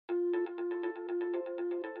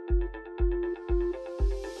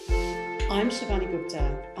I'm Shivani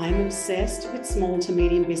Gupta. I'm obsessed with small to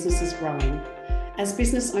medium businesses growing. As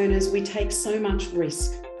business owners, we take so much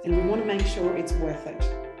risk and we want to make sure it's worth it.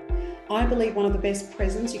 I believe one of the best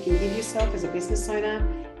presents you can give yourself as a business owner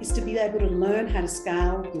is to be able to learn how to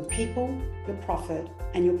scale your people, your profit,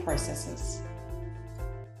 and your processes.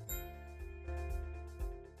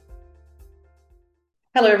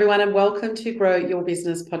 Hello, everyone, and welcome to Grow Your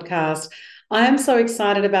Business podcast. I am so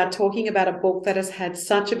excited about talking about a book that has had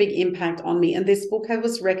such a big impact on me. And this book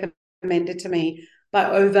was recommended to me by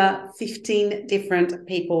over 15 different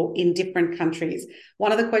people in different countries.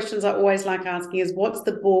 One of the questions I always like asking is, what's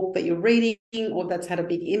the book that you're reading or that's had a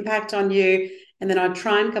big impact on you? And then I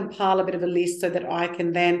try and compile a bit of a list so that I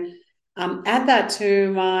can then add that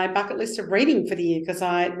to my bucket list of reading for the year, because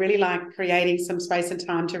I really like creating some space and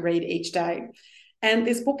time to read each day. And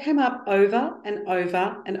this book came up over and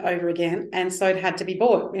over and over again. And so it had to be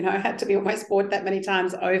bought, it had to be almost bought that many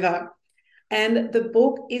times over. And the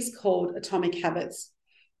book is called Atomic Habits.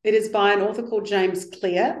 It is by an author called James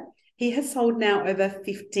Clear. He has sold now over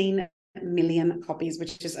 15 million copies,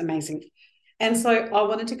 which is amazing. And so I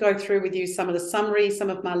wanted to go through with you some of the summary,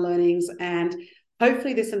 some of my learnings, and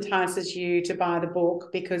hopefully this entices you to buy the book,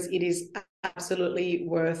 because it is absolutely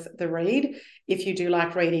worth the read if you do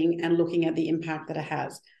like reading and looking at the impact that it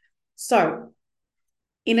has. So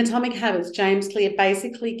in Atomic Habits, James Clear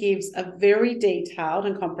basically gives a very detailed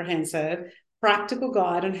and comprehensive practical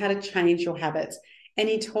guide on how to change your habits. And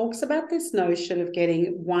he talks about this notion of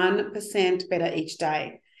getting 1% better each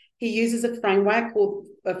day. He uses a framework called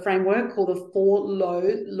the 4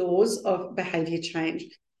 laws of behavior change.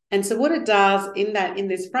 And so what it does in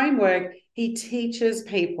this framework, he teaches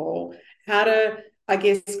people how to,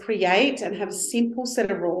 create and have a simple set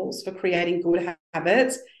of rules for creating good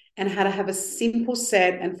habits, and how to have a simple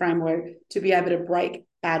set and framework to be able to break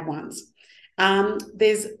bad ones.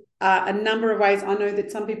 There's a number of ways. I know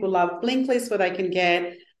that some people love blink lists where they can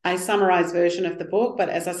get a summarized version of the book. But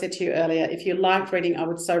as I said to you earlier, if you liked reading, I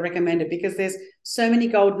would so recommend it, because there's so many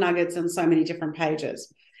gold nuggets on so many different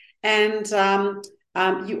pages. And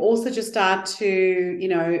you also just start to,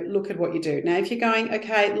 look at what you do. Now, if you're going,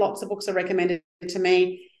 okay, lots of books are recommended to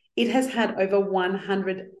me, it has had over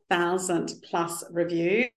 100,000 plus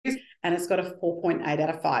reviews, and it's got a 4.8 out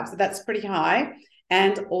of 5. So that's pretty high.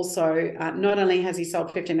 And also, not only has he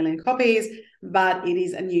sold 15 million copies, but it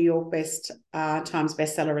is a New York Times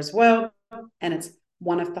bestseller as well. And it's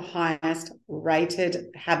one of the highest rated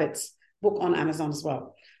habits book on Amazon as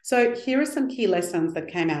well. So here are some key lessons that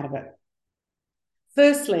came out of it.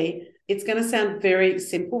 Firstly, it's going to sound very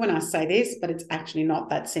simple when I say this, but it's actually not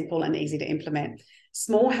that simple and easy to implement.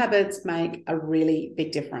 Small habits make a really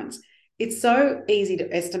big difference. It's so easy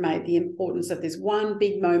to estimate the importance of this one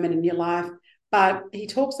big moment in your life, but he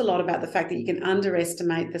talks a lot about the fact that you can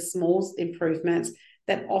underestimate the small improvements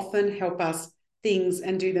that often help us things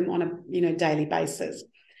and do them on a daily basis.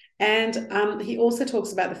 And he also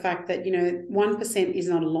talks about the fact that 1% is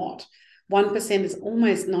not a lot. 1% is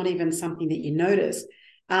almost not even something that you notice,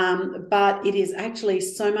 but it is actually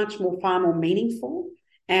so much far more meaningful,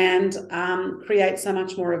 and creates so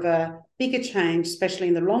much more of a bigger change, especially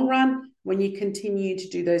in the long run, when you continue to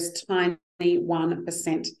do those tiny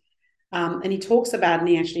 1%. And he talks about, and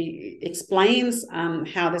he actually explains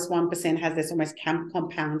how this 1% has this almost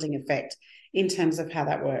compounding effect in terms of how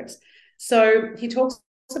that works. So he talks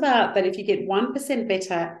about that if you get 1%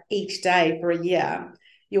 better each day for a year,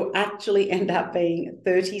 you'll actually end up being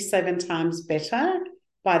 37 times better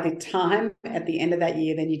by the time at the end of that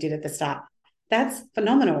year than you did at the start. That's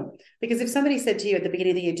phenomenal, because if somebody said to you at the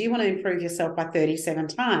beginning of the year, do you want to improve yourself by 37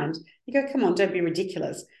 times? You go, come on, don't be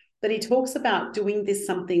ridiculous. But he talks about doing this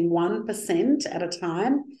something 1% at a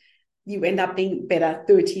time, you end up being better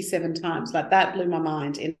 37 times. Like, that blew my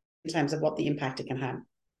mind in terms of what the impact it can have.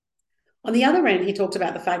 On the other end, he talked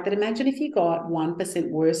about the fact that imagine if you got 1%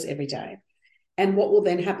 worse every day. And what will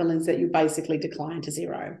then happen is that you basically decline to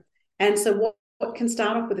zero. And so what can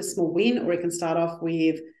start off with a small win, or it can start off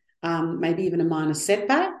with maybe even a minor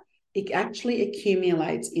setback, it actually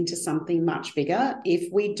accumulates into something much bigger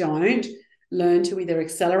if we don't learn to either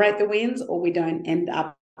accelerate the wins, or we don't end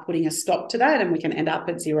up putting a stop to that, and we can end up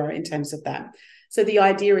at zero in terms of that. So the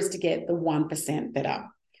idea is to get the 1% better.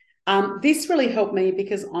 This really helped me,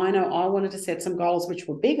 because I know I wanted to set some goals which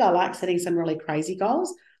were big. I like setting some really crazy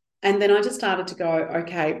goals. And then I just started to go,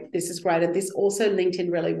 okay, this is great. And this also linked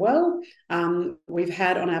in really well. We've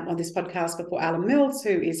had on this podcast before Alan Mills,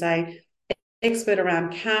 who is an expert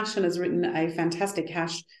around cash and has written a fantastic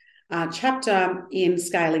cash chapter in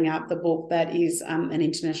Scaling Up, the book that is an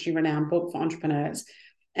internationally renowned book for entrepreneurs.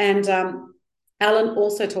 And Alan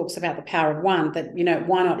also talks about the power of one, that,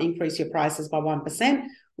 why not increase your prices by 1%?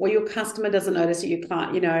 Well, your customer doesn't notice it, your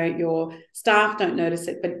client, your staff don't notice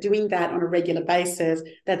it, but doing that on a regular basis,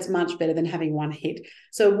 that's much better than having one hit.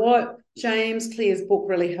 So what James Clear's book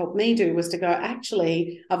really helped me do was to go,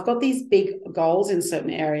 actually, I've got these big goals in certain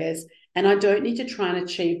areas, and I don't need to try and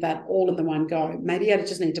achieve that all in the one go. Maybe I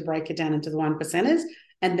just need to break it down into the 1%ers,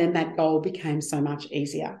 and then that goal became so much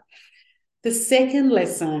easier. The second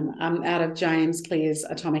lesson out of James Clear's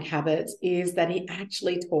Atomic Habits is that he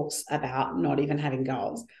actually talks about not even having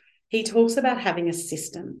goals. He talks about having a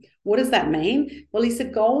system. What does that mean? Well, he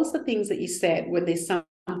said goals are things that you set when there's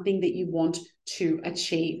something that you want to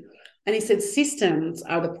achieve. And he said systems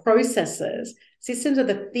are the processes. Systems are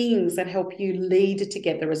the things that help you lead to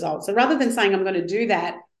get the results. So rather than saying, I'm going to do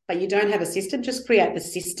that, but you don't have a system, just create the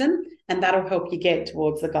system, and that'll help you get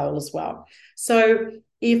towards the goal as well. So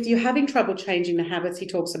if you're having trouble changing the habits, he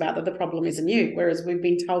talks about that the problem isn't you, whereas we've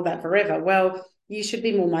been told that forever. Well, you should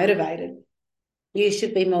be more motivated. You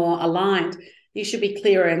should be more aligned. You should be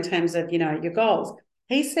clearer in terms of, your goals.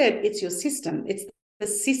 He said it's your system. It's the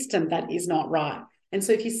system that is not right. And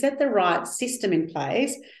so if you set the right system in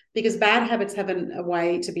place, because bad habits have a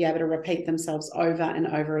way to be able to repeat themselves over and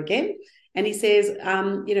over again. And he says,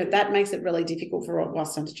 that makes it really difficult for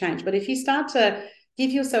Boston to change. But if you start to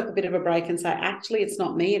give yourself a bit of a break and say, actually, it's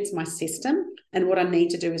not me, it's my system. And what I need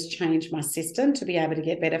to do is change my system to be able to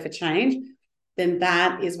get better for change. Then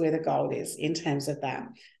that is where the gold is in terms of that.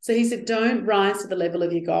 So he said, don't rise to the level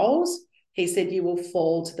of your goals. He said, you will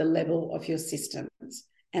fall to the level of your systems.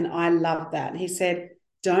 And I love that. He said,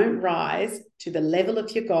 don't rise to the level of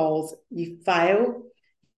your goals. You fail,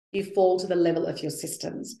 you fall to the level of your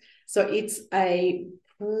systems. So it's a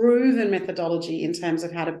proven methodology in terms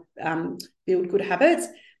of how to build good habits,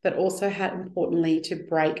 but also how, importantly, to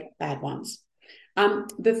break bad ones.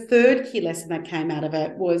 The third key lesson that came out of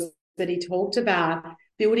it was that he talked about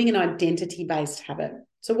building an identity-based habit.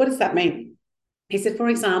 So what does that mean? He said, for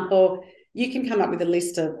example, you can come up with a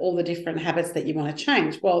list of all the different habits that you want to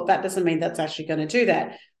change. Well, that doesn't mean that's actually going to do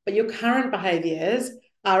that. But your current behaviors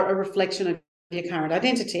are a reflection of your current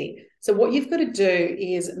identity. So what you've got to do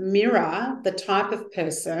is mirror the type of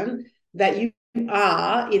person that you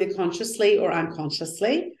are, either consciously or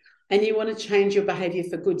unconsciously, and you want to change your behavior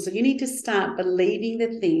for good. So you need to start believing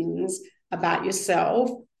the things about yourself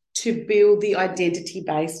to build the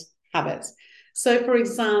identity-based habits. So, for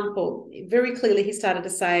example, very clearly he started to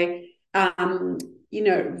say,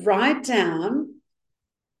 write down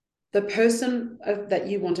the person that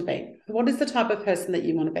you want to be. What is the type of person that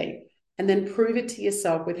you want to be? And then prove it to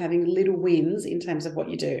yourself with having little wins in terms of what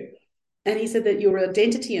you do. And he said that your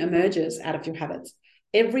identity emerges out of your habits.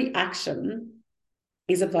 Every action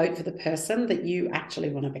is a vote for the person that you actually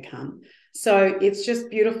want to become. So it's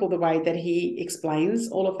just beautiful the way that he explains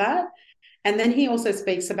all of that. And then he also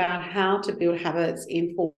speaks about how to build habits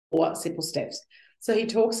in 4 simple steps. So he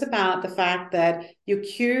talks about the fact that your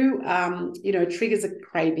cue, triggers a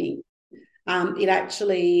craving. It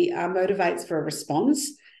actually motivates for a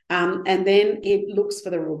response. And then it looks for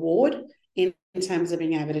the reward in terms of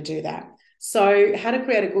being able to do that. So how to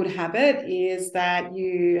create a good habit is that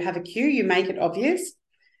you have a cue, you make it obvious.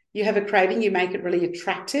 You have a craving, you make it really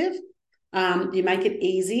attractive. You make it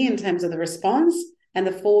easy in terms of the response. And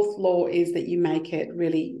the 4th law is that you make it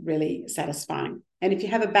really, really satisfying. And if you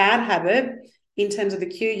have a bad habit, in terms of the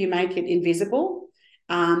cue, you make it invisible.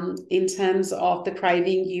 In terms of the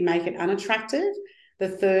craving, you make it unattractive. The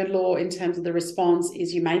 3rd law in terms of the response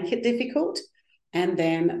is you make it difficult. And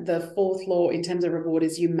then the 4th law in terms of reward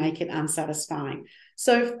is you make it unsatisfying.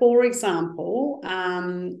 So, for example,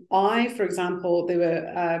 there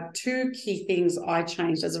were 2 key things I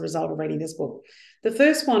changed as a result of reading this book. The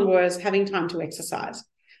first one was having time to exercise.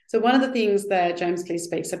 So one of the things that James Clear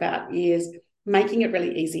speaks about is making it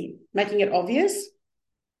really easy, making it obvious.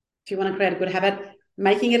 If you want to create a good habit,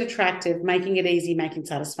 making it attractive, making it easy, making it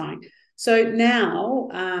satisfying. So now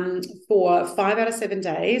for 5 out of 7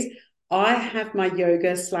 days, I have my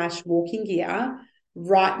yoga/walking gear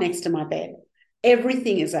right next to my bed.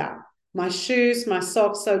 Everything is out. My shoes, my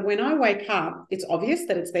socks. So when I wake up, it's obvious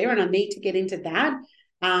that it's there and I need to get into that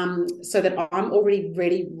so that I'm already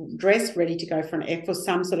ready, dressed, ready to go for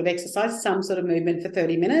some sort of exercise, some sort of movement for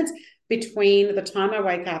 30 minutes between the time I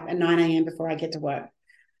wake up and 9 a.m. before I get to work.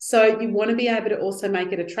 So you want to be able to also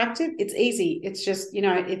make it attractive. It's easy. It's just,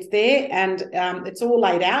 it's there and it's all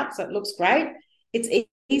laid out. So it looks great. It's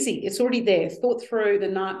easy. It's already there, thought through the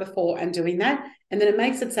night before and doing that. And then it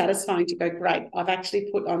makes it satisfying to go, great, I've actually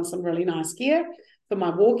put on some really nice gear for my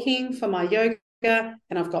walking, for my yoga,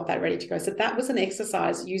 and I've got that ready to go. So that was an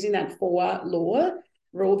exercise using that 4 law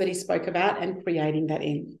rule that he spoke about and creating that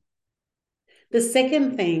in. The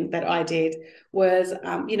second thing that I did was,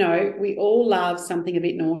 we all love something a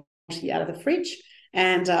bit naughty out of the fridge.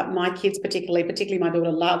 And my kids, particularly my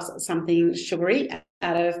daughter, loves something sugary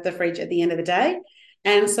out of the fridge at the end of the day.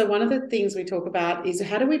 And so one of the things we talk about is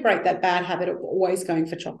how do we break that bad habit of always going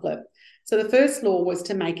for chocolate? So the first law was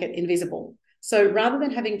to make it invisible. So rather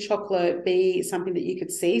than having chocolate be something that you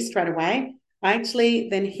could see straight away, I actually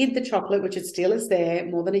then hid the chocolate, which it still is there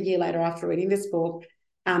more than a year later after reading this book.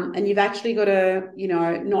 And you've actually got to,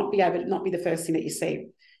 not be the first thing that you see.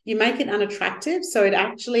 You make it unattractive. So it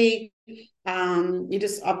actually,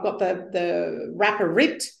 I've got the wrapper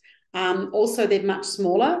ripped. Also, they're much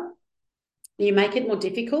smaller. You make it more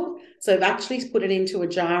difficult. So I've actually put it into a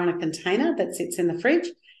jar and a container that sits in the fridge.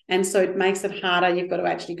 And so it makes it harder. You've got to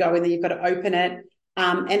actually go in there. You've got to open it.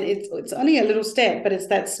 And it's only a little step, but it's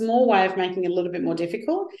that small way of making it a little bit more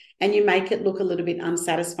difficult. And you make it look a little bit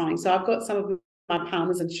unsatisfying. So I've got some of my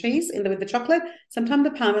Parmesan cheese with the chocolate. Sometimes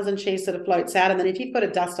the Parmesan cheese sort of floats out. And then if you've got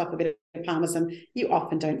to dust off a bit of Parmesan, you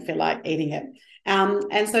often don't feel like eating it.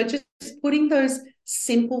 And so just putting those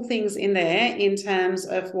simple things in there in terms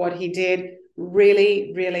of what he did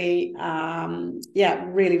really, really,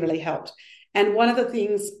 really helped. And one of the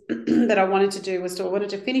things that I wanted to do was I wanted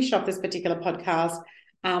to finish off this particular podcast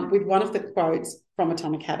with one of the quotes from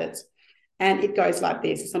Atomic Habits. And it goes like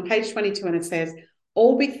this. It's on page 22 and it says,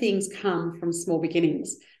 all big things come from small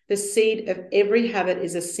beginnings. The seed of every habit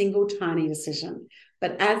is a single tiny decision.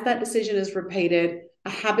 But as that decision is repeated, a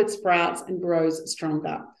habit sprouts and grows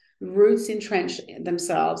stronger. Roots entrench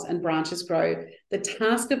themselves and branches grow. The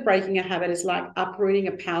task of breaking a habit is like uprooting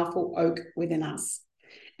a powerful oak within us.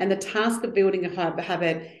 And the task of building a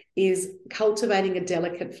habit is cultivating a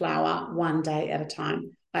delicate flower one day at a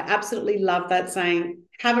time. I absolutely love that saying.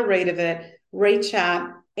 Have a read of it. Reach out.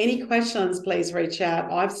 Any questions, please reach out.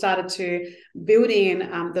 I've started to build in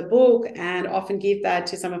the book and often give that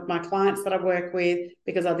to some of my clients that I work with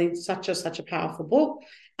because I think it's such a powerful book.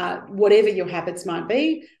 Whatever your habits might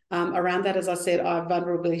be. Around that, as I said, I've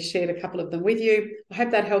vulnerably shared a couple of them with you. I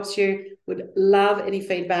hope that helps you. Would love any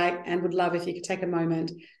feedback and would love if you could take a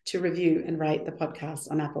moment to review and rate the podcast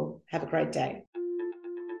on Apple. Have a great day.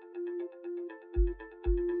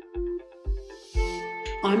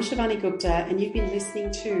 I'm Shivani Gupta, and you've been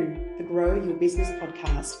listening to the Grow Your Business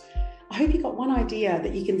podcast. I hope you got one idea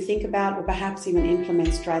that you can think about or perhaps even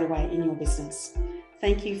implement straight away in your business.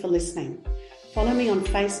 Thank you for listening. Follow me on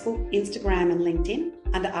Facebook, Instagram, and LinkedIn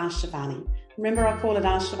under Ask Shivani. Remember, I call it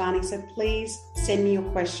Ask Shivani, so please send me your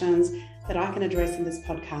questions that I can address in this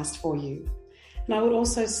podcast for you. And I would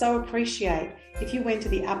also so appreciate if you went to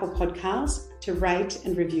the Apple Podcast to rate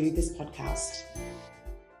and review this podcast.